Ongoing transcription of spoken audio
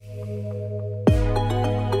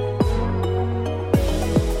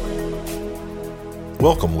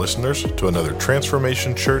Welcome, listeners, to another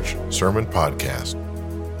Transformation Church Sermon Podcast.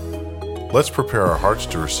 Let's prepare our hearts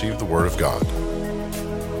to receive the Word of God.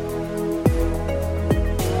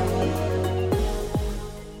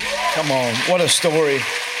 Come on, what a story.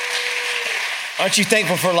 Aren't you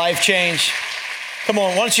thankful for life change? Come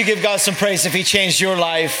on, why don't you give God some praise if He changed your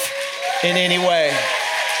life in any way?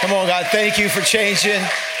 Come on, God, thank you for changing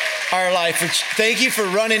our life. Thank you for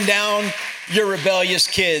running down your rebellious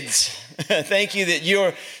kids. Thank you that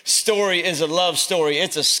your story is a love story.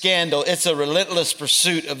 It's a scandal. It's a relentless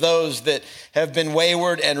pursuit of those that have been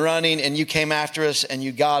wayward and running, and you came after us and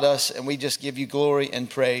you got us, and we just give you glory and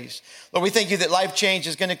praise. Lord, we thank you that life change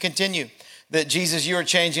is going to continue, that Jesus, you are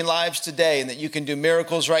changing lives today, and that you can do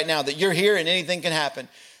miracles right now, that you're here and anything can happen,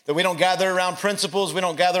 that we don't gather around principles, we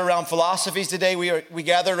don't gather around philosophies today, we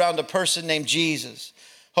gather around a person named Jesus.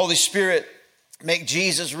 Holy Spirit, make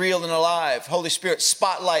Jesus real and alive. Holy Spirit,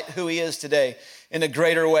 spotlight who He is today in a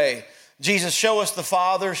greater way. Jesus, show us the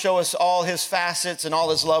Father, show us all His facets and all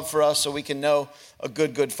His love for us so we can know a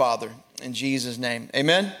good Father. In Jesus' name,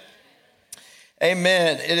 amen.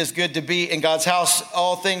 Amen. It is good to be in God's house.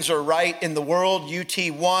 All things are right in the world. UT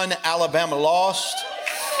won, Alabama lost.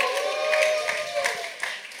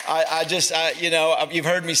 You've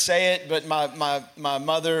heard me say it, but my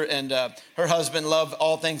mother and her husband love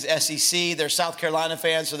all things SEC. They're South Carolina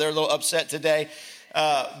fans, so they're a little upset today.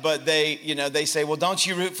 But they say, well, don't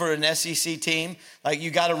you root for an SEC team? Like,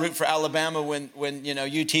 you got to root for Alabama when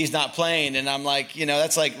UT's not playing. And I'm like,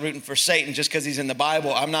 that's like rooting for Satan just because he's in the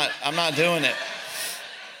Bible. I'm not doing it.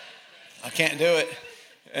 I can't do it.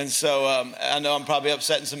 And so I know I'm probably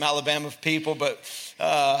upsetting some Alabama people, but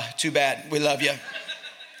too bad. We love you.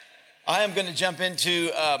 I am going to jump into,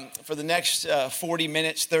 for the next 40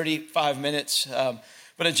 minutes, 35 minutes, I'm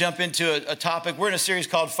going to jump into a topic. We're in a series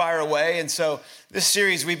called Fire Away. And so this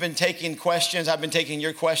series, we've been taking questions. I've been taking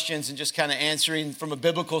your questions and just kind of answering from a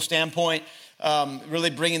biblical standpoint, really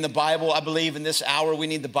bringing the Bible. I believe in this hour, we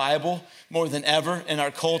need the Bible more than ever in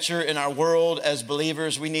our culture, in our world as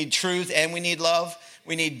believers. We need truth and we need love.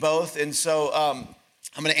 We need both. And so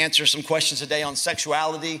I'm going to answer some questions today on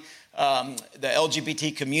sexuality, the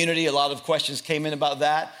LGBT community. A lot of questions came in about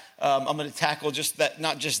that. I'm going to tackle just that,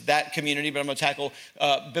 not just that community, but I'm going to tackle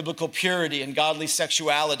biblical purity and godly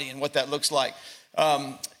sexuality and what that looks like.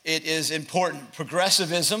 It is important.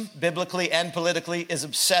 Progressivism, biblically and politically, is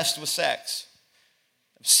obsessed with sex.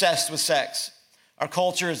 Obsessed with sex. Our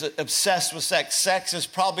culture is obsessed with sex. Sex is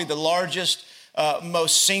probably the largest,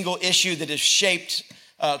 most single issue that has shaped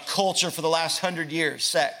culture for the last 100 years,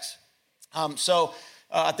 sex.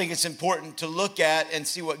 I think it's important to look at and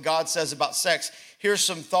see what God says about sex. Here's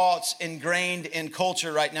some thoughts ingrained in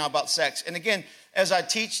culture right now about sex. And again, as I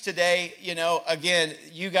teach today,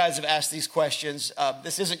 you guys have asked these questions.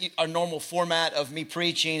 This isn't our normal format of me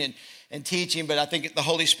preaching and teaching, but I think the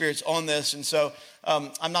Holy Spirit's on this. And so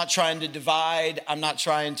I'm not trying to divide. I'm not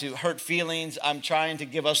trying to hurt feelings. I'm trying to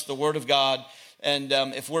give us the Word of God. And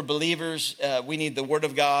if we're believers, we need the Word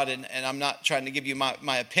of God. And I'm not trying to give you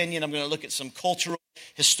my opinion. I'm going to look at some cultural,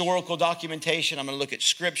 historical documentation. I'm going to look at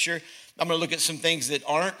Scripture. I'm going to look at some things that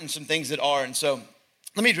aren't and some things that are. And so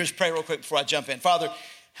let me just pray real quick before I jump in. Father,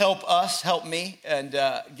 help us, help me, and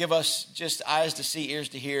give us just eyes to see, ears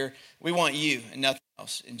to hear. We want you and nothing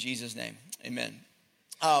else. In Jesus' name, amen.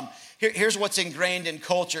 Here's what's ingrained in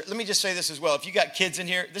culture. Let me just say this as well. If you got kids in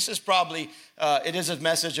here, this is probably, it is a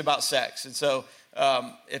message about sex. And so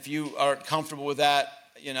if you aren't comfortable with that,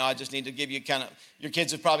 I just need to give you your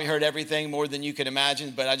kids have probably heard everything more than you can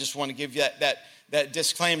imagine, but I just want to give you that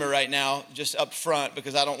disclaimer right now, just up front,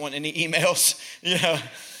 because I don't want any emails.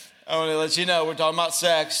 I want to let you know we're talking about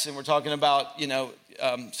sex and we're talking about,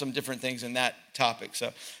 some different things in that topic.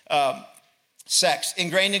 So, sex,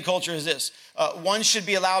 ingrained in culture is this. One should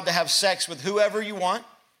be allowed to have sex with whoever you want,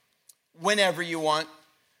 whenever you want,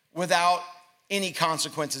 without any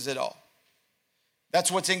consequences at all.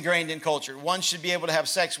 That's what's ingrained in culture. One should be able to have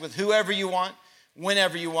sex with whoever you want,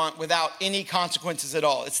 whenever you want, without any consequences at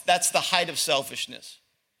all. That's the height of selfishness.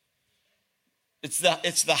 It's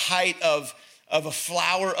the height of a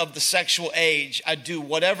flower of the sexual age. I do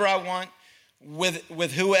whatever I want, with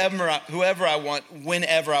whoever I want,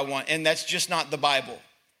 whenever I want. And that's just not the Bible.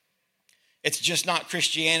 It's just not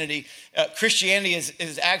Christianity. Christianity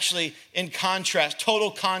is actually in contrast,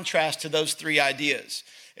 total contrast to those three ideas.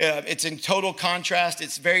 It's in total contrast.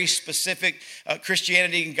 It's very specific.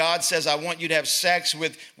 Christianity, and God says, I want you to have sex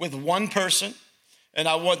with one person. And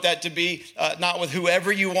I want that to be not with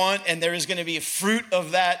whoever you want. And there is going to be a fruit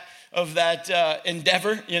of that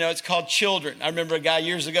endeavor. It's called children. I remember a guy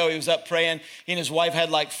years ago, he was up praying. He and his wife had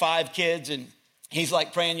like 5 kids, and He's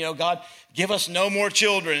like praying, God, give us no more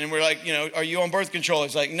children. And we're like, are you on birth control?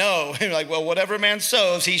 He's like, no. And we're like, well, whatever a man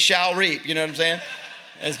sows, he shall reap. You know what I'm saying?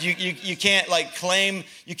 As you can't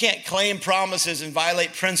claim promises and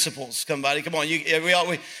violate principles. Somebody, come on.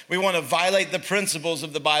 We want to violate the principles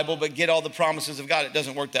of the Bible, but get all the promises of God. It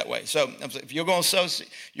doesn't work that way. So if you're going to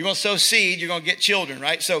sow seed, you're going to get children,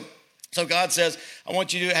 right? So God says, I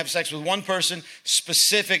want you to have sex with one person,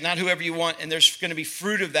 specific, not whoever you want, and there's going to be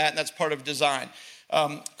fruit of that, and that's part of design.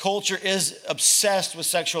 Culture is obsessed with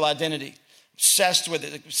sexual identity, obsessed with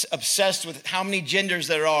it, obsessed with how many genders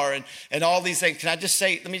there are and all these things. Let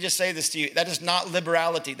me just say this to you. That is not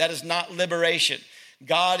liberality. That is not liberation.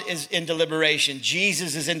 God is into liberation.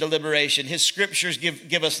 Jesus is into liberation. His scriptures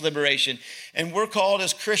give us liberation. And we're called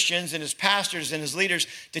as Christians and as pastors and as leaders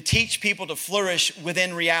to teach people to flourish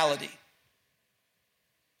within reality.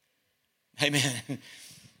 Amen.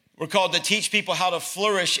 We're called to teach people how to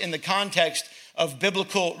flourish in the context of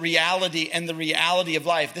biblical reality and the reality of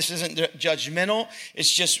life. This isn't judgmental.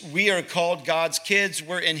 It's just we are called God's kids.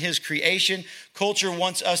 We're in his creation. Culture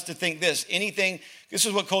wants us to think this. This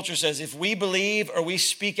is what culture says. If we believe or we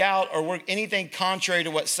speak out or we're anything contrary to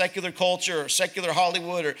what secular culture or secular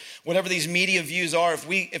Hollywood or whatever these media views are,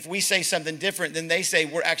 if we say something different, then they say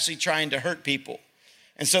we're actually trying to hurt people.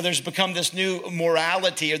 And so there's become this new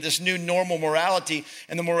morality or this new normal morality.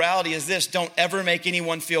 And the morality is this: don't ever make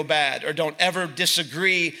anyone feel bad, or don't ever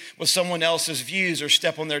disagree with someone else's views or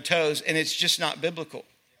step on their toes. And it's just not biblical.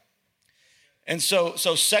 And so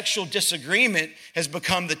sexual disagreement has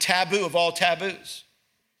become the taboo of all taboos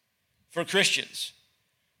for Christians.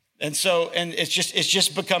 And it's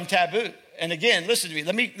just become taboo. And again, listen to me.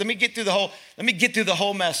 Let me get through the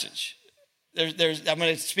whole message. I'm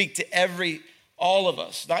going to speak to all of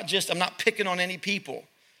us. I'm not picking on any people.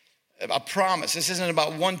 I promise. This isn't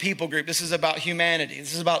about one people group. This is about humanity.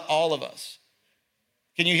 This is about all of us.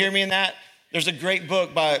 Can you hear me in that? There's a great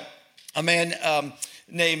book by a man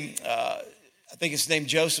named I think it's named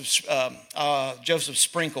Joseph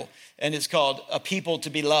Sprinkle, and it's called A People to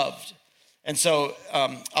Be Loved. And so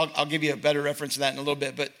I'll give you a better reference to that in a little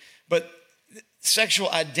bit. But sexual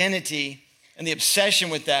identity and the obsession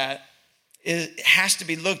with that has to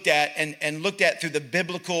be looked at and looked at through the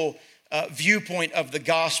biblical viewpoint of the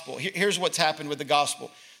gospel. Here's what's happened with the gospel.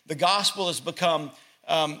 The gospel has become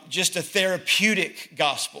just a therapeutic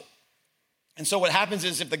gospel. And so what happens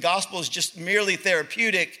is if the gospel is just merely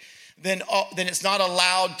therapeutic, then it's not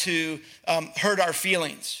allowed to hurt our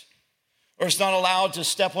feelings, or it's not allowed to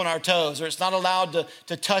step on our toes, or it's not allowed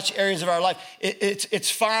to touch areas of our life. It's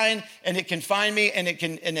fine, and it can find me, and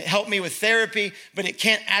it help me with therapy, but it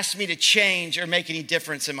can't ask me to change or make any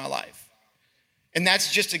difference in my life. And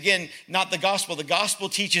that's just, again, not the gospel. The gospel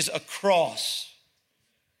teaches a cross.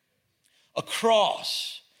 A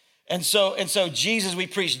cross. And so Jesus, we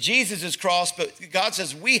preach Jesus' cross, but God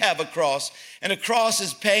says we have a cross, and a cross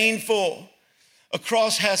is painful. A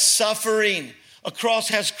cross has suffering. A cross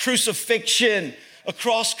has crucifixion. A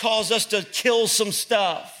cross calls us to kill some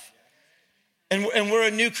stuff. And we're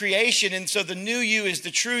a new creation, and so the new you is the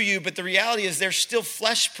true you, but the reality is there's still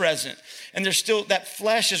flesh present, and there's still, that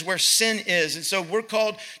flesh is where sin is. And so we're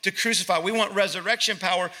called to crucify. We want resurrection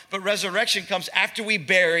power, but resurrection comes after we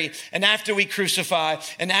bury, and after we crucify,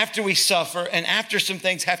 and after we suffer, and after some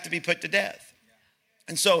things have to be put to death.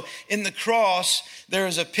 And so in the cross, there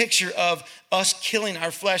is a picture of us killing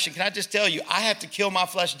our flesh. And can I just tell you, I have to kill my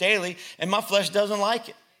flesh daily, and my flesh doesn't like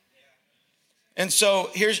it. And so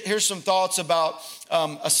here's some thoughts about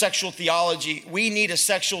a sexual theology. We need a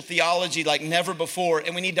sexual theology like never before,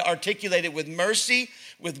 and we need to articulate it with mercy,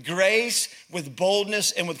 with grace, with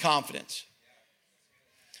boldness, and with confidence.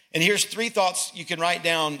 And here's 3 thoughts you can write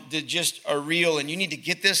down that just are real, and you need to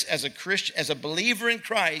get this as a Christian, as a believer in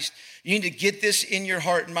Christ. You need to get this in your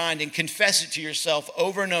heart and mind and confess it to yourself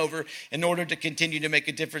over and over in order to continue to make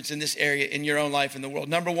a difference in this area in your own life in the world.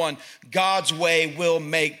 Number 1, God's way will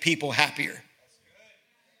make people happier.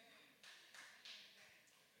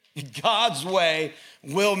 God's way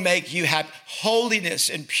will make you happy. Holiness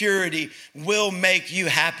and purity will make you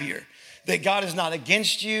happier. That God is not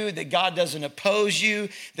against you, that God doesn't oppose you,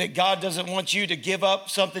 that God doesn't want you to give up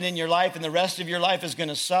something in your life and the rest of your life is going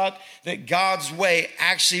to suck, that God's way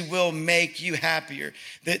actually will make you happier.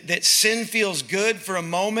 That sin feels good for a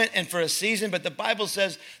moment and for a season, but the Bible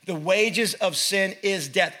says the wages of sin is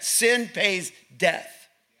death. Sin pays death.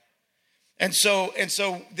 And so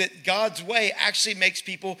that God's way actually makes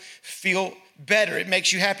people feel better. It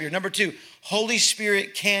makes you happier. Number 2, Holy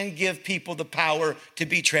Spirit can give people the power to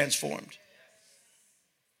be transformed.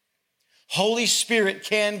 Holy Spirit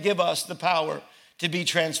can give us the power to be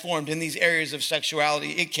transformed in these areas of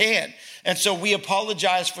sexuality. It can. And so we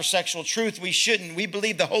apologize for sexual truth. We shouldn't. We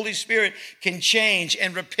believe the Holy Spirit can change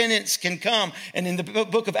and repentance can come. And in the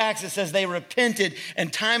book of Acts, it says they repented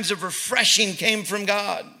and times of refreshing came from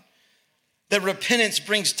God. That repentance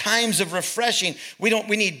brings times of refreshing. We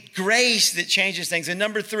need grace that changes things. And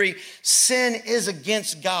number 3, sin is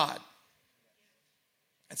against God.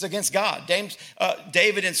 It's against God.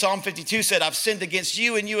 David in Psalm 52 said, I've sinned against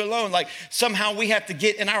you and you alone. Like somehow we have to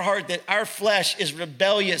get in our heart that our flesh is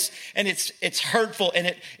rebellious and it's hurtful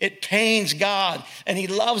and it pains God and he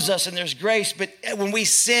loves us and there's grace. But when we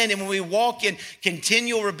sin and when we walk in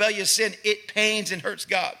continual rebellious sin, it pains and hurts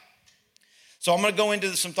God. So I'm going to go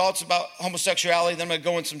into some thoughts about homosexuality. Then I'm going to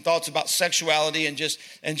go into some thoughts about sexuality and just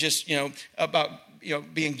about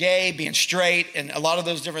being gay, being straight, and a lot of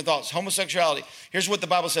those different thoughts. Homosexuality. Here's what the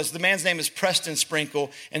Bible says. The man's name is Preston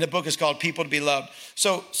Sprinkle, and the book is called People to Be Loved.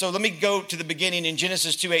 So let me go to the beginning. In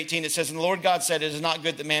Genesis 2:18, it says, and the Lord God said, it is not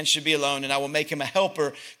good that man should be alone, and I will make him a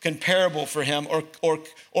helper comparable for him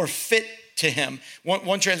or fit to him.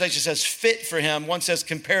 One translation says fit for him. One says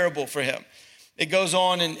comparable for him. It goes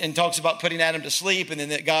on and talks about putting Adam to sleep and then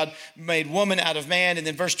that God made woman out of man. And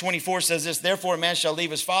then verse 24 says this, therefore a man shall leave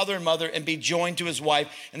his father and mother and be joined to his wife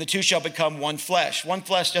and the two shall become one flesh. One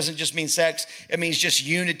flesh doesn't just mean sex. It means just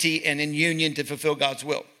unity and in union to fulfill God's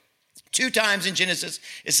will. 2 times in Genesis,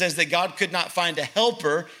 it says that God could not find a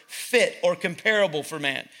helper fit or comparable for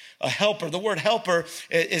man. A helper. The word helper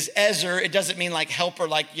is ezer. It doesn't mean like helper,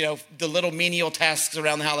 like, the little menial tasks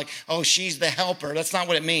around the house, like, oh, she's the helper. That's not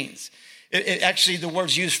what it means. It actually, the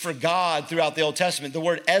word's used for God throughout the Old Testament. The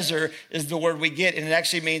word ezer is the word we get, and it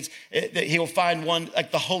actually means that he will find one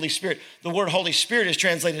like the Holy Spirit. The word Holy Spirit is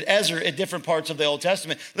translated ezer at different parts of the Old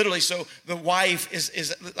Testament. Literally, so the wife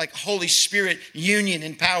is like Holy Spirit union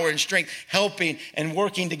and power and strength, helping and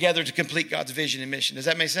working together to complete God's vision and mission. Does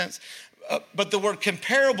that make sense? But the word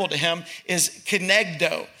comparable to him is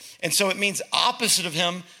kenegdo. And so it means opposite of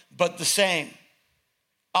him, but the same.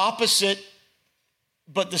 Opposite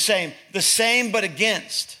but the same but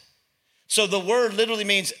against. So the word literally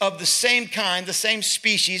means of the same kind, the same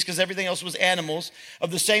species, because everything else was animals,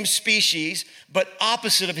 of the same species, but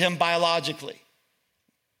opposite of him biologically.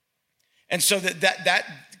 And so that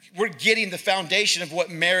we're getting the foundation of what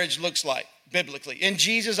marriage looks like biblically in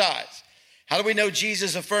Jesus' eyes. How do we know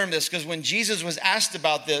Jesus affirmed this? Because when Jesus was asked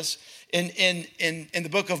about this in the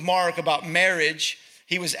book of Mark about marriage,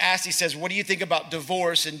 he was asked, he says, what do you think about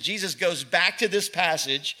divorce? And Jesus goes back to this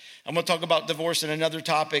passage. I'm going to talk about divorce in another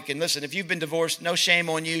topic. And listen, if you've been divorced, no shame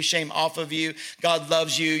on you, shame off of you. God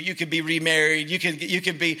loves you. You can be remarried. You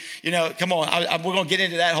can be, come on. We're going to get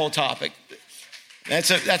into that whole topic.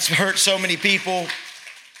 That's hurt so many people.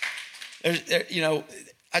 And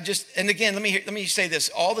again, let me say this.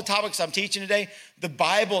 All the topics I'm teaching today, the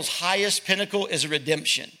Bible's highest pinnacle is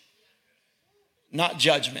redemption, not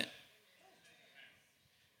judgment.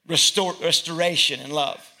 Restoration and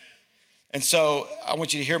love. And so I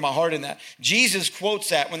want you to hear my heart in that. Jesus quotes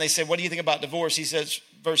that when they say, what do you think about divorce? He says,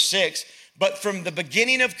 verse 6, but from the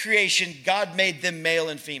beginning of creation, God made them male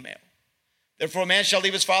and female. Therefore, a man shall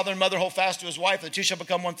leave his father and mother, hold fast to his wife, and the two shall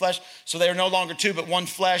become one flesh. So they are no longer two, but one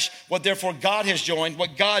flesh. What therefore God has joined,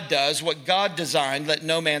 what God does, what God designed, let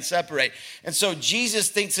no man separate. And so Jesus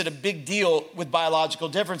thinks it a big deal with biological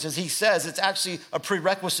differences. He says it's actually a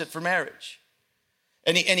prerequisite for marriage.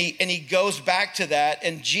 And he goes back to that,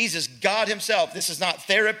 and Jesus, God himself, this is not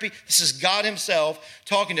therapy, this is God himself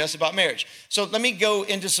talking to us about marriage. So let me go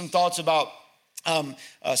into some thoughts about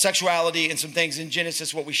sexuality and some things in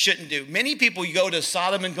Genesis, what we shouldn't do. Many people go to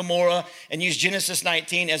Sodom and Gomorrah and use Genesis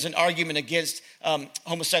 19 as an argument against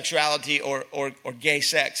homosexuality or gay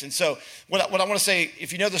sex. And so what I want to say,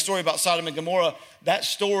 if you know the story about Sodom and Gomorrah, that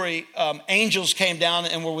story, angels came down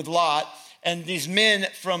and were with Lot. And these men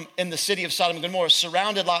from in the city of Sodom and Gomorrah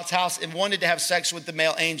surrounded Lot's house and wanted to have sex with the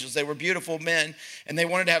male angels. They were beautiful men, and they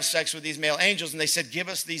wanted to have sex with these male angels. And they said, give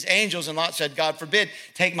us these angels. And Lot said, God forbid,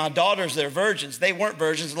 take my daughters, they're virgins. They weren't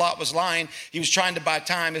virgins. Lot was lying. He was trying to buy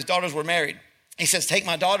time. His daughters were married. He says, take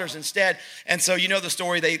my daughters instead. And so you know the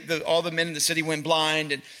story, all the men in the city went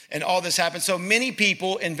blind and all this happened. So many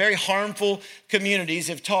people in very harmful communities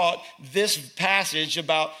have taught this passage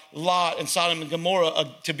about Lot and Sodom and Gomorrah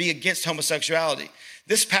to be against homosexuality.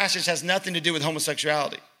 This passage has nothing to do with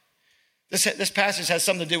homosexuality. This passage has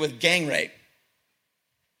something to do with gang rape.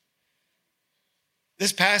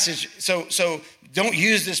 This passage, so don't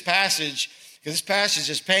use this passage because this passage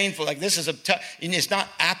is painful. Like this is and it's not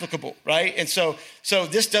applicable, right? And so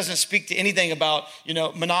this doesn't speak to anything about,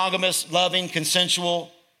 monogamous, loving,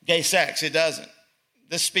 consensual, gay sex. It doesn't.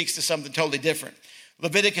 This speaks to something totally different.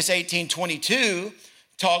 Leviticus 18:22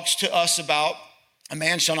 talks to us about a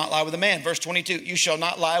man shall not lie with a man. Verse 22, you shall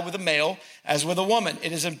not lie with a male as with a woman.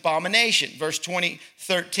 It is an abomination.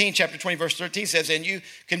 Chapter 20, verse 13 says, and you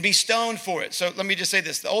can be stoned for it. So let me just say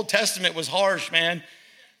this. The Old Testament was harsh, man.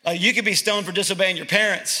 Like you could be stoned for disobeying your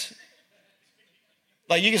parents.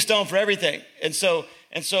 Like you get stoned for everything. And so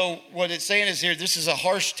what it's saying is here, this is a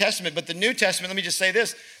harsh testament, but the New Testament, let me just say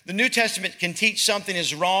this. The New Testament can teach something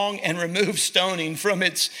is wrong and remove stoning from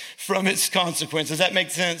its consequence. Does that make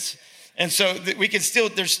sense? And so we can still,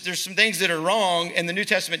 there's some things that are wrong, and the New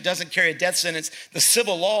Testament doesn't carry a death sentence. The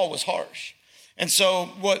civil law was harsh. And so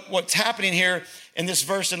what's happening here in this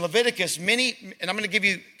verse in Leviticus, and I'm going to give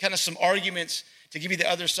you kind of some arguments to give you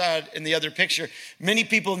the other side and the other picture. Many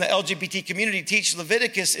people in the LGBT community teach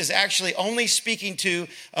Leviticus is actually only speaking to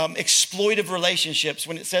exploitive relationships.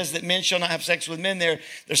 When it says that men shall not have sex with men, they're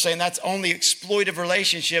saying that's only exploitive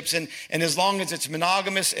relationships. And as long as it's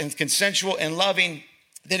monogamous and consensual and loving,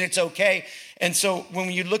 then it's okay. And so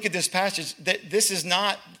when you look at this passage,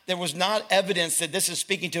 there was not evidence that this is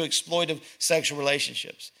speaking to exploitive sexual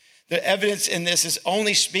relationships. The evidence in this is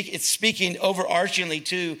only speaking overarchingly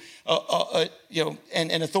to,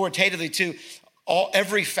 and authoritatively to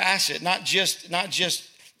every facet, not just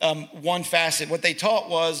one facet. What they taught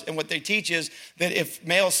was, and what they teach is that if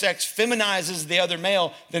male sex feminizes the other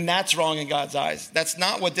male, then that's wrong in God's eyes. That's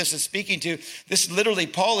not what this is speaking to. This literally,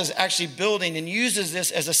 Paul is actually building and uses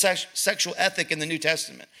this as a sexual ethic in the New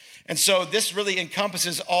Testament. And so this really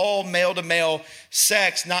encompasses all male-to-male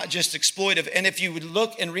sex, not just exploitive. And if you would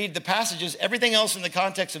look and read the passages, everything else in the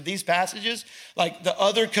context of these passages, like the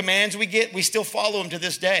other commands we get, we still follow them to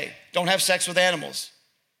this day. Don't have sex with animals.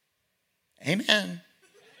 Amen.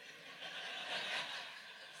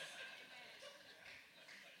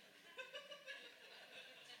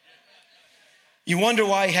 You wonder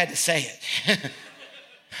why he had to say it.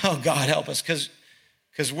 Oh, God help us,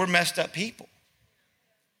 because we're messed up people.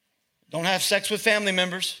 Don't have sex with family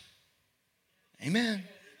members. Amen.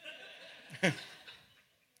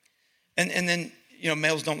 and then,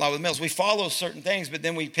 males don't lie with males. We follow certain things, but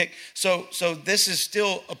then we pick. So this is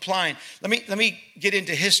still applying. Let me get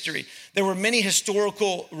into history. There were many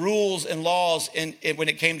historical rules and laws when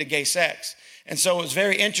it came to gay sex. And so it was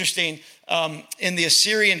very interesting. In the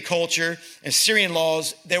Assyrian culture, Assyrian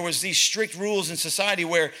laws, there was these strict rules in society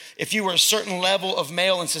where if you were a certain level of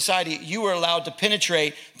male in society, you were allowed to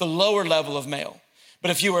penetrate the lower level of male.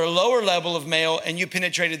 But if you were a lower level of male and you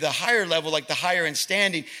penetrated the higher level, like the higher in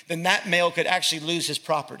standing, then that male could actually lose his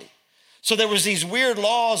property. So there was these weird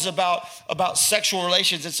laws about sexual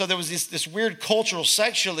relations. And so there was this weird cultural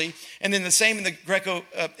sexually. And then the same in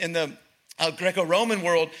the Greco-Roman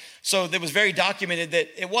world. So it was very documented that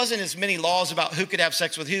it wasn't as many laws about who could have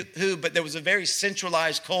sex with who, but there was a very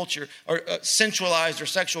centralized culture or centralized or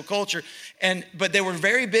sexual culture. But they were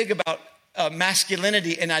very big about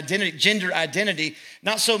masculinity and identity, gender identity,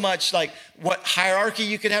 not so much like what hierarchy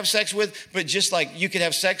you could have sex with, but just like you could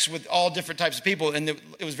have sex with all different types of people. And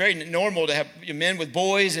it was very normal to have men with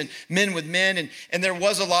boys and men with men. And there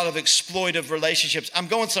was a lot of exploitive relationships. I'm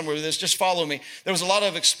going somewhere with this, just follow me. There was a lot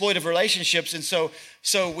of exploitive relationships. And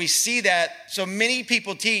so we see that. So many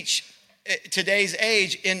people teach today's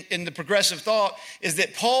age in the progressive thought is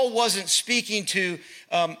that Paul wasn't speaking to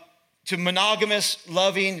monogamous,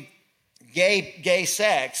 loving, gay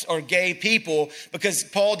sex or gay people because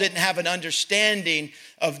Paul didn't have an understanding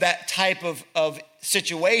of that type of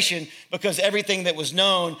situation because everything that was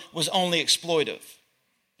known was only exploitive.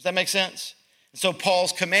 Does that make sense? So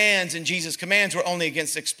Paul's commands and Jesus' commands were only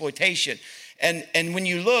against exploitation. And when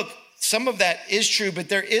you look, some of that is true, but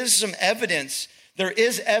there is some evidence. There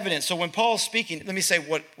is evidence. So when Paul's speaking, let me say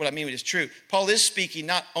what I mean is true. Paul is speaking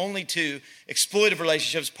not only to exploitive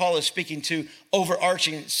relationships, Paul is speaking to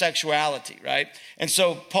overarching sexuality, right? And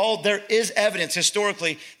so there is evidence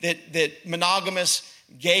historically that monogamous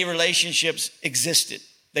gay relationships existed.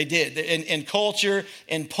 They did. In culture,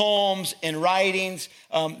 in poems, in writings,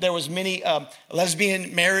 there was many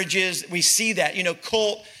lesbian marriages. We see that.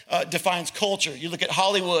 Cult defines culture. You look at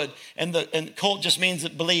Hollywood, and cult just means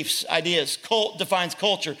beliefs, ideas. Cult defines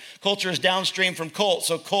culture. Culture is downstream from cult,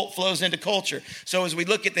 so cult flows into culture. So as we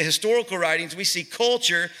look at the historical writings, we see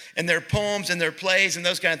culture and their poems and their plays and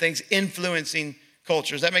those kind of things influencing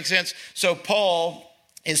culture. Does that make sense? So Paul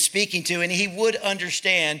is speaking to, and he would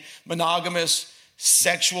understand monogamous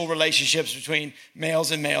sexual relationships between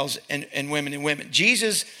males and males and women and women.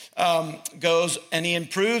 Jesus goes and he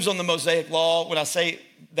improves on the Mosaic law. When I say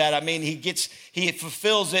that, I mean he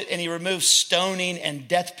fulfills it and he removes stoning and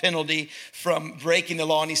death penalty from breaking the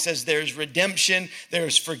law. And he says there's redemption,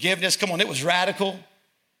 there's forgiveness. Come on, it was radical.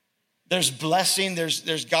 There's blessing,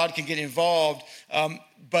 there's God can get involved,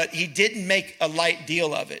 but he didn't make a light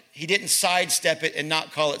deal of it. He didn't sidestep it and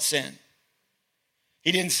not call it sin.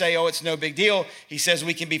 He didn't say, oh, it's no big deal. He says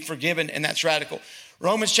we can be forgiven, and that's radical.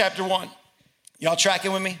 Romans chapter 1. Y'all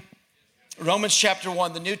tracking with me? Romans chapter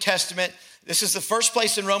 1, the New Testament. This is the first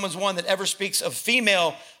place in Romans 1 that ever speaks of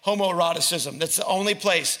female homoeroticism. That's the only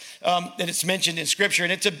place that it's mentioned in Scripture.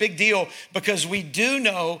 And it's a big deal because we do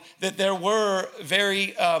know that there were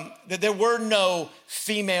no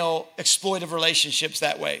female exploitive relationships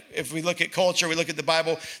that way. If we look at culture, we look at the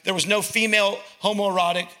Bible, there was no female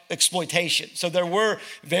homoerotic exploitation. So there were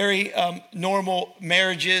very normal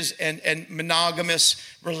marriages and monogamous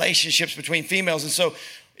relationships between females. And so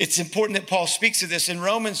it's important that Paul speaks to this. In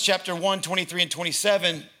Romans chapter 1, 23 and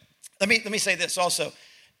 27, let me say this also.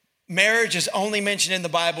 Marriage is only mentioned in the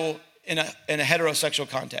Bible in a heterosexual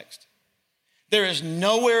context. There is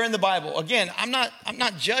nowhere in the Bible. Again, I'm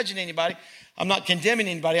not judging anybody. I'm not condemning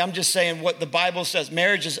anybody. I'm just saying what the Bible says.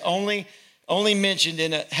 Marriage is only mentioned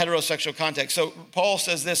in a heterosexual context. So Paul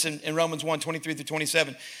says this in Romans 1, 23 through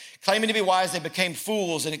 27. Claiming to be wise, they became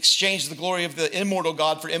fools and exchanged the glory of the immortal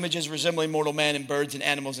God for images resembling mortal man and birds and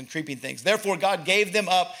animals and creeping things. Therefore, God gave them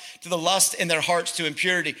up to the lust in their hearts to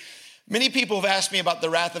impurity. Many people have asked me about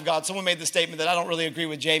the wrath of God. Someone made the statement that I don't really agree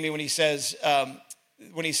with Jamie when he says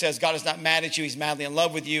God is not mad at you, he's madly in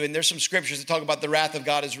love with you. And there's some scriptures that talk about the wrath of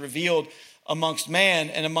God is revealed amongst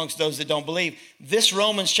man and amongst those that don't believe. This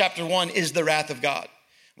Romans chapter 1 is the wrath of God.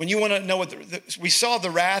 When you want to know what we saw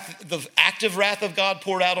the active wrath of God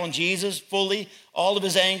poured out on Jesus fully, all of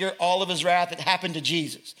his anger, all of his wrath, it happened to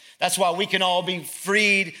Jesus. That's why we can all be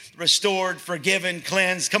freed, restored, forgiven,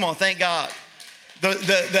 cleansed. Come on, thank God.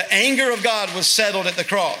 The anger of God was settled at the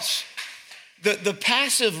cross. The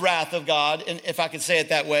passive wrath of God, and if I could say it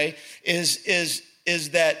that way, is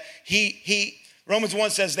that he Romans 1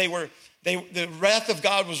 says the wrath of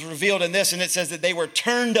God was revealed in this, and it says that they were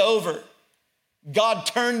turned over. God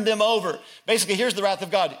turned them over. Basically, here's the wrath of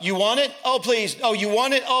God. You want it? Oh, please. Oh, you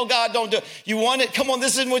want it? Oh, God, don't do it. You want it? Come on,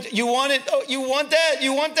 this is what you want it. Oh, you want that?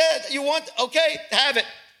 You want that? You want, okay, have it.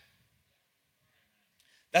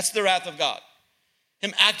 That's the wrath of God.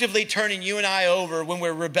 Him actively turning you and I over when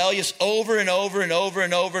we're rebellious over and over and over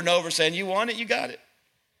and over and over, saying, you want it? You got it.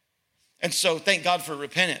 And so thank God for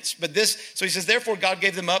repentance. So he says, therefore God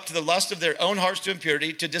gave them up to the lust of their own hearts to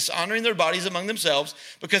impurity, to dishonoring their bodies among themselves,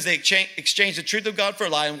 because they exchanged the truth of God for a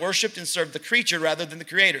lie and worshiped and served the creature rather than the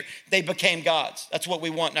creator. They became gods. That's what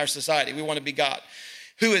we want in our society. We want to be God.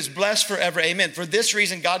 Who is blessed forever, amen. For this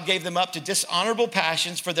reason, God gave them up to dishonorable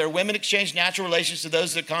passions, for their women exchanged natural relations to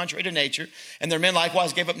those that are contrary to nature, and their men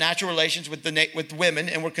likewise gave up natural relations with women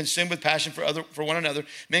and were consumed with passion for one another,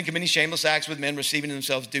 men committing shameless acts with men, receiving in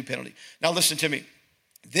themselves due penalty. Now listen to me.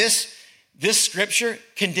 This scripture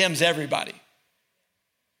condemns everybody.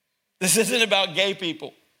 This isn't about gay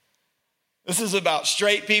people. This is about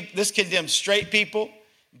straight people. This condemns straight people,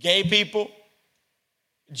 gay people,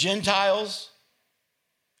 Gentiles,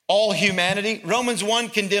 all humanity. Romans 1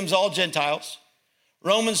 condemns all Gentiles.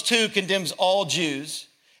 Romans 2 condemns all Jews.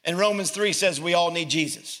 And Romans 3 says we all need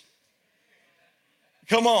Jesus.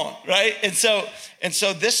 Come on, right? And so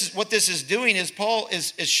this is what this is doing is Paul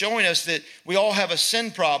is showing us that we all have a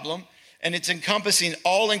sin problem, and it's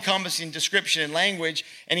all-encompassing description and language.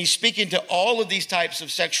 And he's speaking to all of these types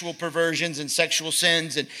of sexual perversions and sexual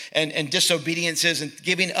sins and disobediences and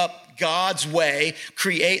giving up God's way,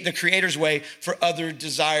 the Creator's way for other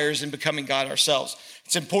desires and becoming God ourselves.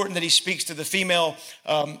 It's important that he speaks to the female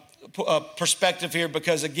perspective here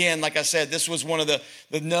because, again, like I said, this was one of the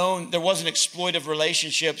known, there wasn't exploitive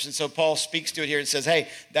relationships. And so Paul speaks to it here and says, hey,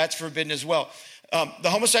 that's forbidden as well. The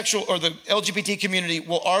homosexual or the LGBT community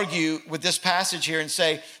will argue with this passage here and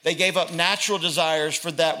say they gave up natural desires for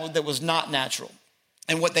that was not natural.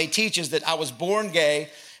 And what they teach is that I was born gay,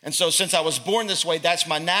 and so since I was born this way, that's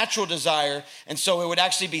my natural desire. And so it would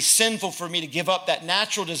actually be sinful for me to give up that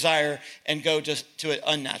natural desire and go to an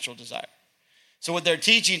unnatural desire. So what they're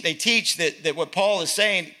teaching, they teach that what Paul is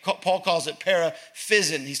saying, Paul calls it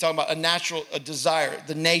paraphysin. He's talking about a desire,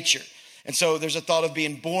 the nature. And so there's a thought of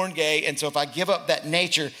being born gay. And so if I give up that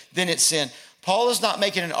nature, then it's sin. Paul is not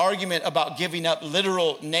making an argument about giving up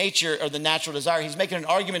literal nature or the natural desire. He's making an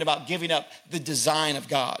argument about giving up the design of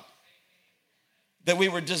God. That we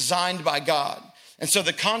were designed by God. And so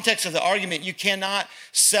the context of the argument, you cannot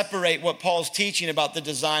separate what Paul's teaching about the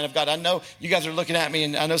design of God. I know you guys are looking at me,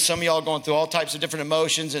 and I know some of y'all are going through all types of different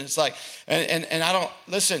emotions, and it's like, and I don't,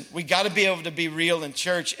 listen, we got to be able to be real in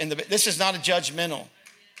church. And this is not a judgmental.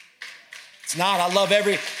 It's not. I love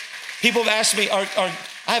people have asked me,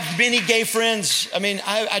 I have many gay friends. I mean,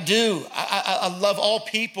 I do. I love all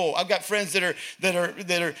people. I've got friends that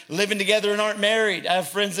are living together and aren't married. I have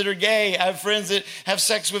friends that are gay. I have friends that have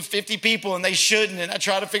sex with 50 people and they shouldn't. And I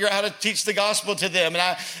try to figure out how to teach the gospel to them. And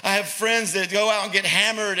I have friends that go out and get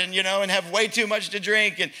hammered and have way too much to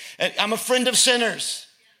drink. And I'm a friend of sinners.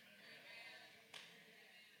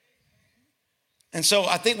 And so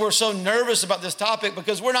I think we're so nervous about this topic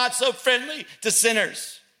because we're not so friendly to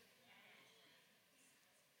sinners.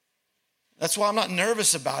 That's why I'm not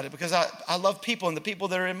nervous about it, because I love people, and the people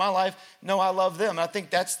that are in my life know I love them. And I think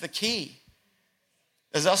that's the key,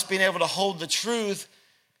 is us being able to hold the truth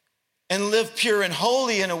and live pure and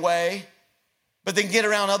holy in a way, but then get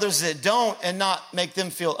around others that don't and not make them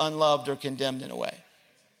feel unloved or condemned in a way,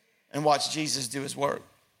 and watch Jesus do his work.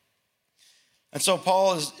 And so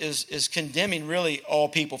Paul is condemning really all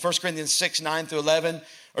people. 1 Corinthians 6, 9 through 11.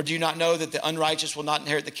 Or do you not know that the unrighteous will not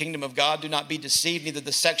inherit the kingdom of God? Do not be deceived, neither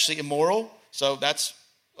the sexually immoral. So that's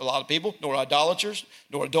a lot of people, nor idolaters,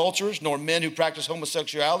 nor adulterers, nor men who practice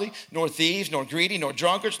homosexuality, nor thieves, nor greedy, nor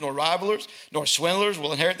drunkards, nor rivalers, nor swindlers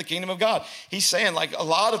will inherit the kingdom of God. He's saying like a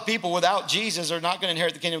lot of people without Jesus are not going to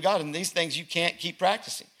inherit the kingdom of God. And these things you can't keep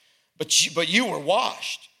practicing. But you were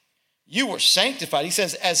washed. You were sanctified. He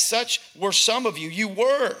says, as such were some of you. You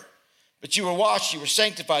were. But you were washed, you were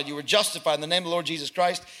sanctified, you were justified in the name of the Lord Jesus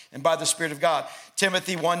Christ and by the Spirit of God.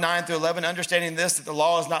 Timothy 1, 9 through 11, understanding this, that the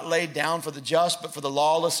law is not laid down for the just, but for the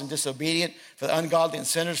lawless and disobedient, for the ungodly and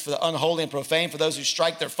sinners, for the unholy and profane, for those who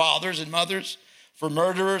strike their fathers and mothers, for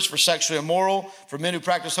murderers, for sexually immoral, for men who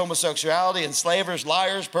practice homosexuality, enslavers,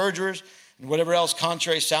 liars, perjurers, and whatever else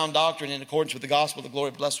contrary sound doctrine in accordance with the gospel of the glory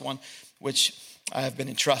of the blessed one, which I have been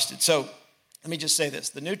entrusted. So let me just say this.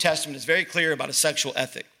 The New Testament is very clear about a sexual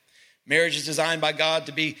ethic. Marriage is designed by God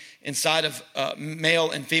to be inside of male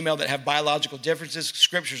and female that have biological differences.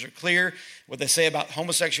 Scriptures are clear what they say about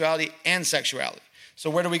homosexuality and sexuality. So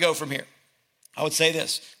where do we go from here? I would say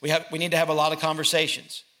this. We need to have a lot of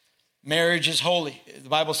conversations. Marriage is holy. The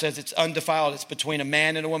Bible says it's undefiled. It's between a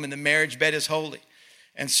man and a woman. The marriage bed is holy.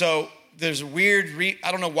 And so there's a weird,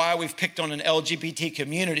 I don't know why we've picked on an LGBT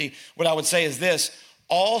community. What I would say is this.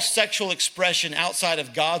 All sexual expression outside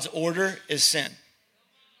of God's order is sin.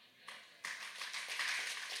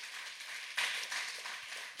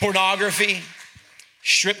 Pornography,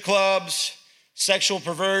 strip clubs, sexual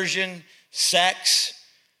perversion, sex,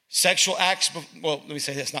 sexual acts. Well, let me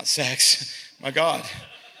say this, not sex. My God.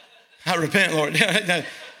 I repent, Lord.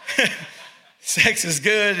 Sex is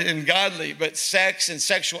good and godly, but sex and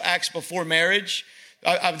sexual acts before marriage.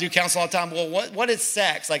 I do counsel all the time. Well, what is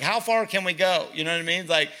sex? Like, how far can we go? You know what I mean?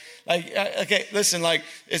 Like, okay, listen, like,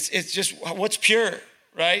 it's just what's pure,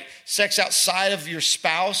 right? Sex outside of your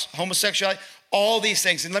spouse, homosexuality. All these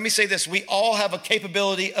things. And let me say this, we all have a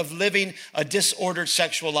capability of living a disordered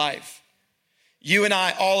sexual life. You and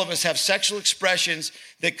I, all of us have sexual expressions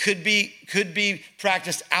that could be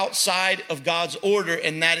practiced outside of God's order,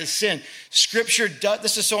 and that is sin. Scripture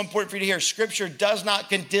this is so important for you to hear. Scripture does not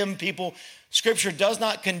condemn people. Scripture does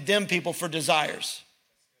not condemn people for desires.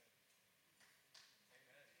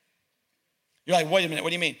 You're like, wait a minute,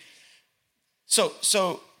 what do you mean? So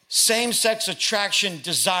same-sex attraction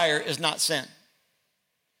desire is not sin.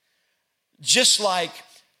 Just like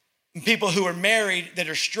people who are married that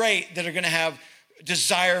are straight that are going to have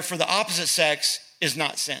desire for the opposite sex is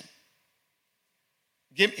not sin.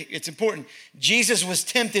 It's important. Jesus was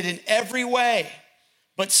tempted in every way,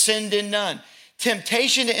 but sinned in none.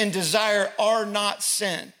 Temptation and desire are not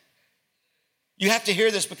sin. You have to hear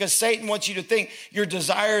this because Satan wants you to think your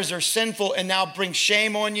desires are sinful and now bring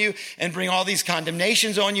shame on you and bring all these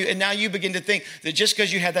condemnations on you. And now you begin to think that just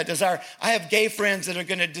because you had that desire, I have gay friends that are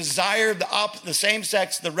going to desire the same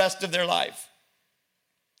sex the rest of their life.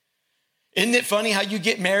 Isn't it funny how you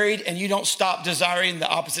get married and you don't stop desiring the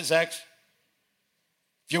opposite sex?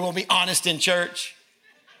 If you will be honest in church.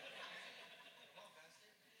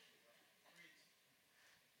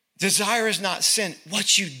 Desire is not sin.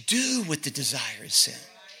 What you do with the desire is sin.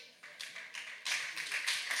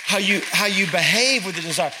 How you behave with the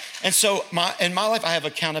desire. And so in my life, I have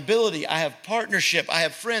accountability. I have partnership. I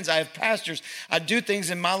have friends. I have pastors. I do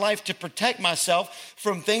things in my life to protect myself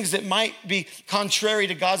from things that might be contrary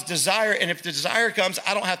to God's desire. And if the desire comes,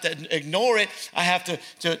 I don't have to ignore it. I have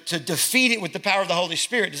to defeat it with the power of the Holy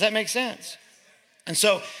Spirit. Does that make sense? And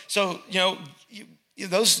so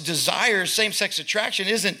those desires, same-sex attraction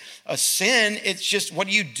isn't a sin. It's just what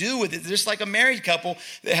do you do with it? Just like a married couple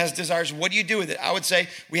that has desires, what do you do with it? I would say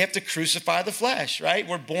we have to crucify the flesh, right?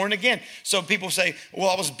 We're born again. So people say, well,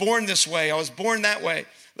 I was born this way. I was born that way.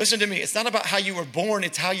 Listen to me. It's not about how you were born.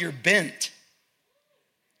 It's how you're bent.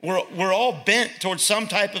 We're all bent towards some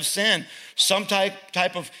type of sin, some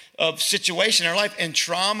type of situation in our life, and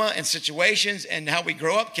trauma and situations and how we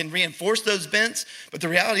grow up can reinforce those bents. But the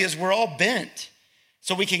reality is we're all bent.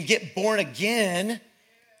 So we can get born again,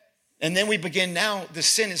 and then we begin now, the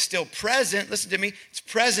sin is still present. Listen to me, it's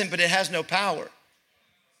present, but it has no power.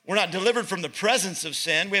 We're not delivered from the presence of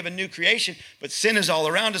sin. We have a new creation, but sin is all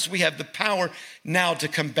around us. We have the power now to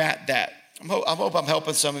combat that. I hope I'm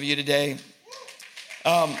helping some of you today.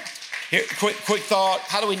 Here, quick thought.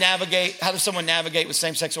 How does someone navigate with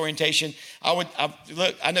same-sex orientation?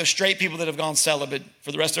 I know straight people that have gone celibate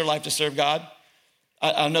for the rest of their life to serve God.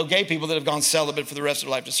 I know gay people that have gone celibate for the rest of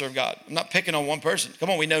their life to serve God. I'm not picking on one person. Come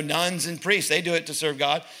on, we know nuns and priests. They do it to serve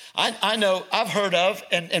God. I know, I've heard of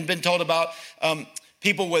and been told about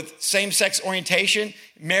people with same-sex orientation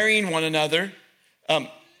marrying one another,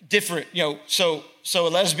 different, so a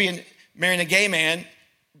lesbian marrying a gay man,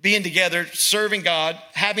 being together, serving God,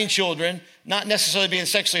 having children, not necessarily being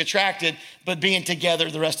sexually attracted, but being together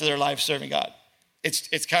the rest of their life serving God.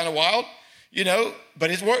 It's kind of wild, but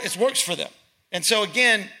it works for them. And so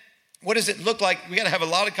again, what does it look like? We got to have a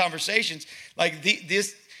lot of conversations. Like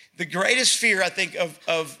the greatest fear I think of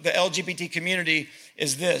the LGBT community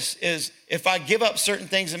is if I give up certain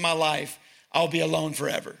things in my life, I'll be alone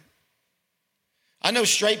forever. I know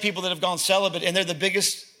straight people that have gone celibate and they're the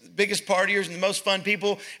biggest partiers and the most fun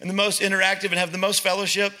people and the most interactive and have the most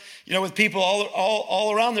fellowship, with people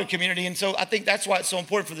all around their community. And so I think that's why it's so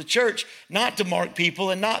important for the church not to mark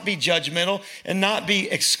people and not be judgmental and not be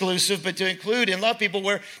exclusive, but to include and love people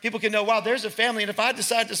where people can know, wow, there's a family. And if I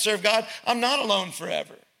decide to serve God, I'm not alone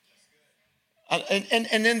forever.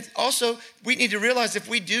 And then also we need to realize if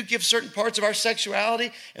we do give certain parts of our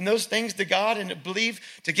sexuality and those things to God and believe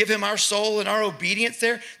to give him our soul and our obedience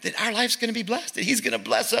there, then our life's going to be blessed. That he's going to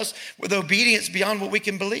bless us with obedience beyond what we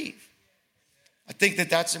can believe. I think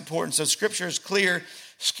that's important. So scripture is clear.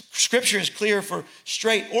 Scripture is clear for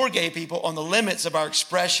straight or gay people on the limits of our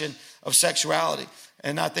expression of sexuality.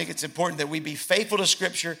 And I think it's important that we be faithful to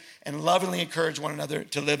scripture and lovingly encourage one another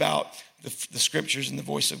to live out the scriptures and the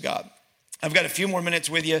voice of God. I've got a few more minutes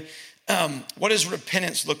with you. What does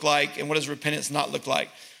repentance look like and what does repentance not look like?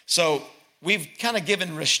 So we've kind of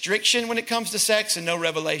given restriction when it comes to sex and no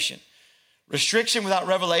revelation. Restriction without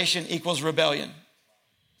revelation equals rebellion.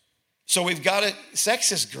 So we've got it.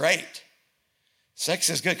 Sex is great. Sex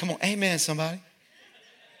is good. Come on, amen, somebody.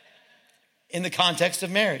 In the context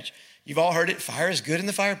of marriage. You've all heard it. Fire is good in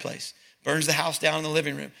the fireplace. Burns the house down in the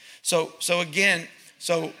living room. So again,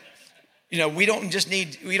 we don't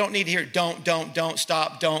need to hear don't,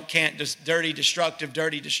 stop, don't, can't, just dirty, destructive,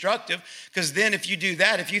 because then if you do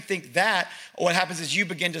that, if you think that, what happens is you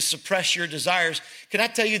begin to suppress your desires. Can I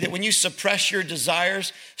tell you that when you suppress your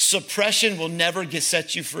desires, suppression will never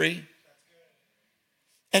set you free?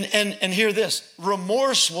 And hear this,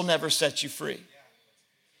 remorse will never set you free.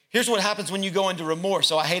 Here's what happens when you go into remorse.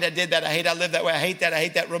 So I hate I did that, I hate I lived that way, I hate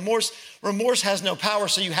that. Remorse has no power,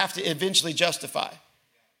 so you have to eventually justify.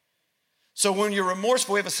 So when you're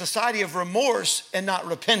remorseful, we have a society of remorse and not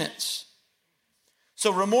repentance.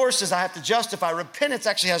 So remorse is I have to justify. Repentance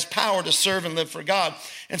actually has power to serve and live for God.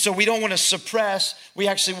 And so we don't want to suppress. We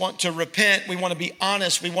actually want to repent. We want to be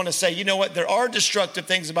honest. We want to say, you know what? There are destructive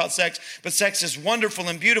things about sex, but sex is wonderful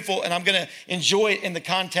and beautiful, and I'm going to enjoy it in the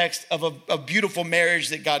context of a beautiful marriage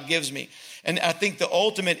that God gives me. And I think the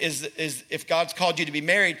ultimate is if God's called you to be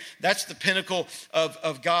married, that's the pinnacle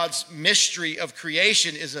of God's mystery of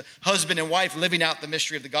creation is a husband and wife living out the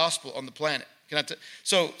mystery of the gospel on the planet.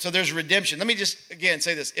 So there's redemption. Let me just, again,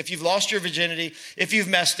 say this. If you've lost your virginity, if you've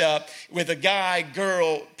messed up with a guy,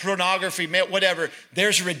 girl, pornography, whatever,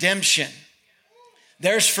 there's redemption.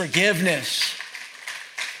 There's forgiveness.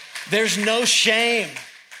 There's no shame.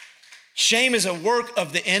 Shame is a work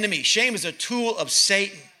of the enemy. Shame is a tool of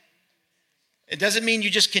Satan. It doesn't mean you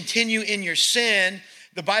just continue in your sin.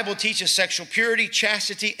 The Bible teaches sexual purity,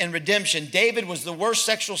 chastity, and redemption. David was the worst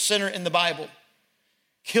sexual sinner in the Bible.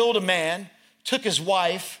 Killed a man, took his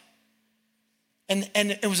wife, and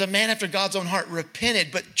it was a man after God's own heart, repented,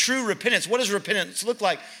 but true repentance. What does repentance look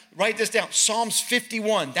like? Write this down. Psalms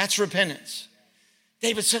 51, that's repentance.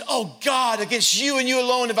 David said, oh God, against you and you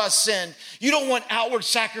alone have I sinned. You don't want outward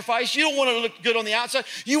sacrifice. You don't want to look good on the outside.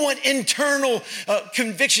 You want internal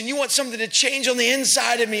conviction. You want something to change on the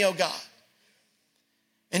inside of me, oh God.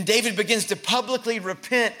 And David begins to publicly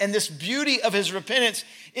repent, and this beauty of his repentance,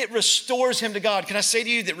 it restores him to God. Can I say to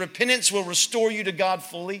you that repentance will restore you to God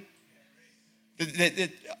fully?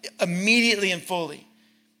 Immediately and fully.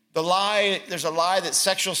 There's a lie that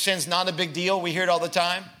sexual sin's not a big deal. We hear it all the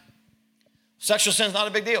time. Sexual sin is not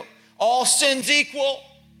a big deal. All sin's equal.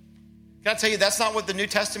 Can I tell you, that's not what the New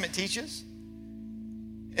Testament teaches?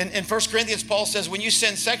 In 1 Corinthians, Paul says, when you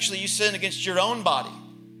sin sexually, you sin against your own body.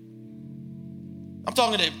 I'm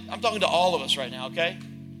talking to all of us right now, okay?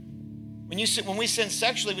 When we sin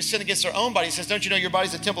sexually, we sin against our own body. He says, don't you know your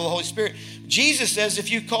body's a temple of the Holy Spirit? Jesus says, if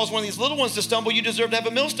you cause one of these little ones to stumble, you deserve to have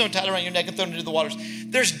a millstone tied around your neck and thrown into the waters.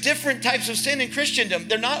 There's different types of sin in Christendom.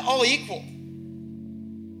 They're not all equal.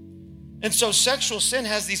 And so sexual sin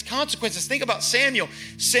has these consequences. Think about Samuel.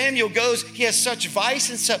 Samuel goes, he has such vice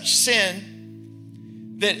and such sin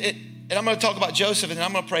and I'm going to talk about Joseph and then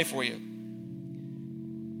I'm going to pray for you.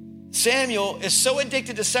 Samuel is so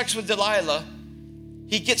addicted to sex with Delilah,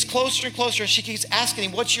 he gets closer and closer and she keeps asking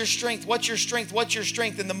him, what's your strength? What's your strength? What's your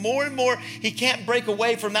strength? And the more and more he can't break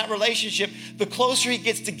away from that relationship, the closer he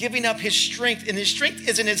gets to giving up his strength. And his strength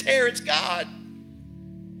isn't his hair, it's God.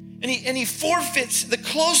 And he forfeits the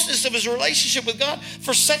closeness of his relationship with God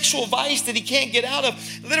for sexual vice that he can't get out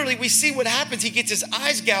of. Literally, we see what happens. He gets his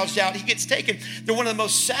eyes gouged out. He gets taken. One of the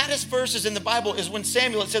most saddest verses in the Bible is when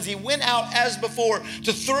Samuel, it says he went out as before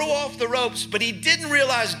to throw off the ropes, but he didn't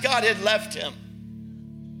realize God had left him.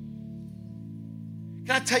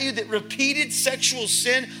 Can I tell you that repeated sexual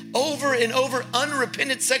sin, over and over,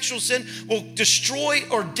 unrepentant sexual sin will destroy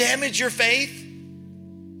or damage your faith?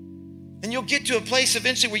 And you'll get to a place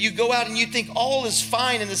eventually where you go out and you think all is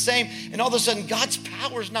fine and the same, and all of a sudden God's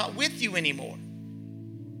power is not with you anymore.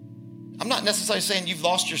 I'm not necessarily saying you've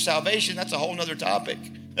lost your salvation. That's a whole nother topic.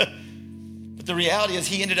 But the reality is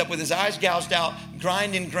he ended up with his eyes gouged out,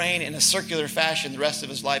 grinding grain in a circular fashion the rest of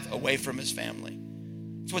his life away from his family.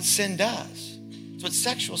 It's what sin does. It's what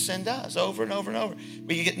sexual sin does over and over and over.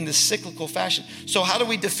 We get in this cyclical fashion. So how do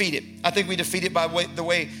we defeat it? I think we defeat it by the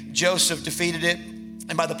way Joseph defeated it,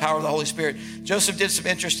 and by the power of the Holy Spirit. Joseph did some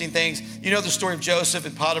interesting things. You know the story of Joseph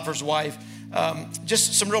and Potiphar's wife.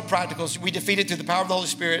 Just some real practicals. We defeat it through the power of the Holy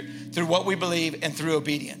Spirit, through what we believe, and through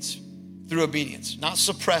obedience. Through obedience. Not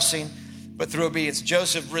suppressing, but through obedience.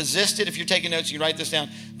 Joseph resisted. If you're taking notes, you can write this down.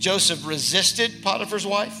 Joseph resisted Potiphar's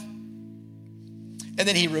wife. And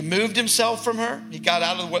then he removed himself from her. He got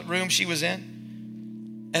out of what room she was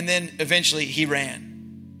in. And then eventually he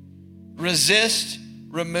ran. Resist,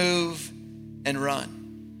 remove, and run.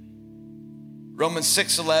 Romans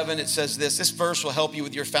 6:11, it says this verse will help you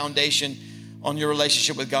with your foundation on your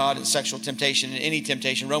relationship with God and sexual temptation and any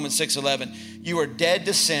temptation. Romans 6:11, you are dead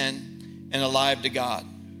to sin and alive to God.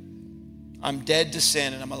 I'm dead to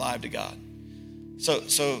sin and I'm alive to God. So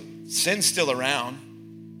sin's still around,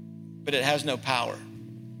 but it has no power.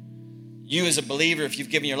 You as a believer, if you've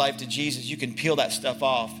given your life to Jesus, you can peel that stuff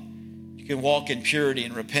off. You can walk in purity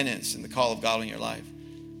and repentance and the call of God in your life.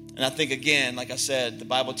 And I think, again, like I said, the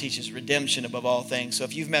Bible teaches redemption above all things. So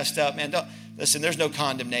if you've messed up, man, listen, there's no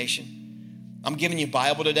condemnation. I'm giving you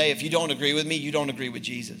Bible today. If you don't agree with me, you don't agree with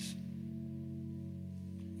Jesus.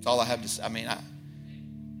 That's all I have to say. I mean,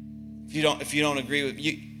 if you don't agree with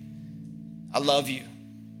me, I love you.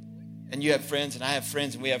 And you have friends, and I have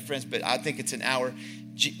friends, and we have friends, but I think it's an hour.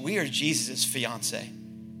 We are Jesus' fiance.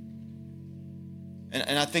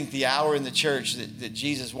 And I think the hour in the church that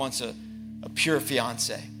Jesus wants a pure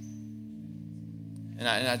fiance.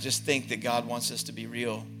 And I just think that God wants us to be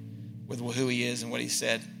real with who he is and what he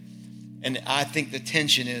said. And I think the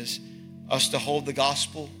tension is us to hold the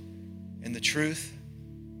gospel and the truth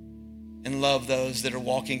and love those that are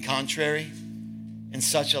walking contrary in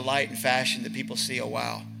such a light and fashion that people see, oh,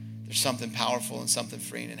 wow, there's something powerful and something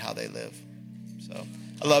freeing in how they live. So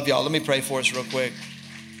I love y'all. Let me pray for us real quick.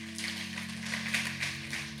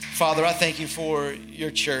 Father, I thank you for your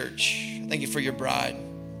church. I thank you for your bride.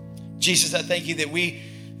 Jesus, I thank you that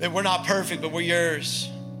we're not perfect, but we're yours.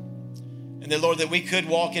 And that, Lord, that we could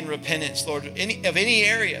walk in repentance, Lord, of any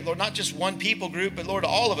area, Lord, not just one people group, but Lord,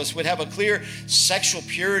 all of us would have a clear sexual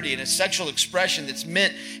purity and a sexual expression that's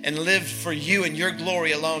meant and lived for you and your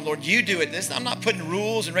glory alone. Lord, you do it. I'm not putting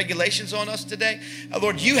rules and regulations on us today.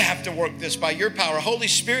 Lord, you have to work this by your power. Holy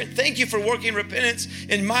Spirit, thank you for working repentance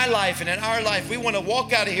in my life and in our life. We want to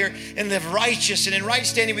walk out of here and live righteous and in right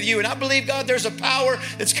standing with you. And I believe, God, there's a power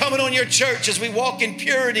that's coming on your church as we walk in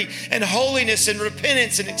purity and holiness and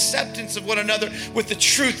repentance and acceptance of one another with the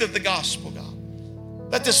truth of the gospel,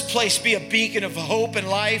 God. Let this place be a beacon of hope and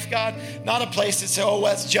life, God. Not a place that says, oh,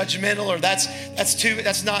 that's judgmental or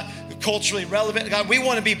that's not culturally relevant. God, we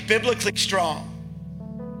want to be biblically strong.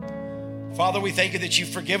 Father, we thank you that you've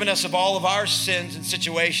forgiven us of all of our sins and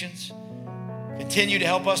situations. Continue to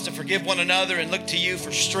help us to forgive one another and look to you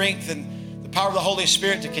for strength and the power of the Holy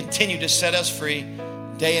Spirit to continue to set us free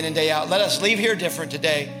day in and day out. Let us leave here different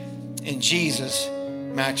today in Jesus'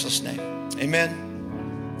 matchless name.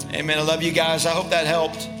 Amen. Amen. I love you guys. I hope that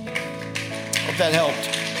helped.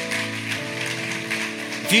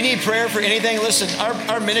 If you need prayer for anything, listen,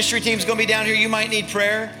 our ministry team's gonna be down here. You might need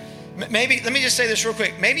prayer. Maybe, let me just say this real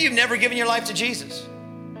quick. Maybe you've never given your life to Jesus.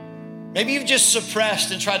 Maybe you've just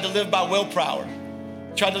suppressed and tried to live by willpower,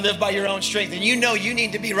 tried to live by your own strength, and you know you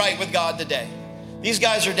need to be right with God today. These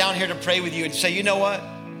guys are down here to pray with you and say, you know what?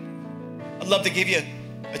 I'd love to give you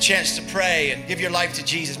a chance to pray and give your life to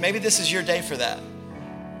Jesus. Maybe this is your day for that.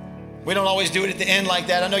 We don't always do it at the end like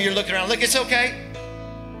that. I know you're looking around. Look, it's okay.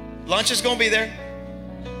 Lunch is going to be there.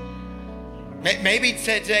 Maybe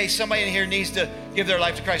today somebody in here needs to give their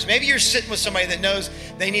life to Christ. Maybe you're sitting with somebody that knows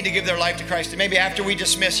they need to give their life to Christ. And maybe after we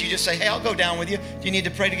dismiss, you just say, hey, I'll go down with you. Do you need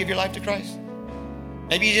to pray to give your life to Christ?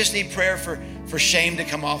 Maybe you just need prayer for shame to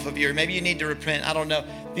come off of you. Or maybe you need to repent. I don't know.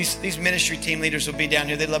 These ministry team leaders will be down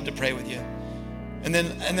here. They'd love to pray with you. And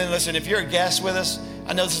then listen, if you're a guest with us,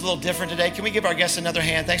 I know this is a little different today. Can we give our guests another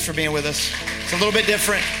hand? Thanks for being with us. It's a little bit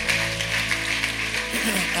different.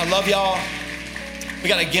 I love y'all. We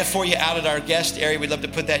got a gift for you out at our guest area. We'd love to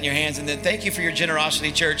put that in your hands. And then thank you for your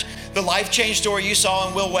generosity, church. The life change story you saw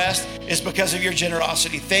in Will West is because of your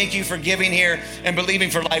generosity. Thank you for giving here and believing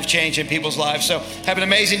for life change in people's lives. So have an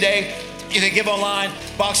amazing day. You can give online,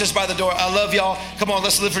 boxes by the door. I love y'all. Come on,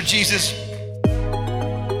 let's live for Jesus.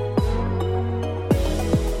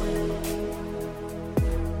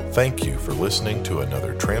 Thank you for listening to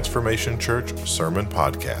another Transformation Church sermon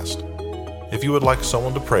podcast. If you would like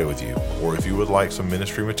someone to pray with you, or if you would like some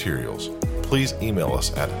ministry materials, please email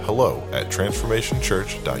us at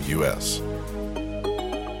hello@transformationchurch.us.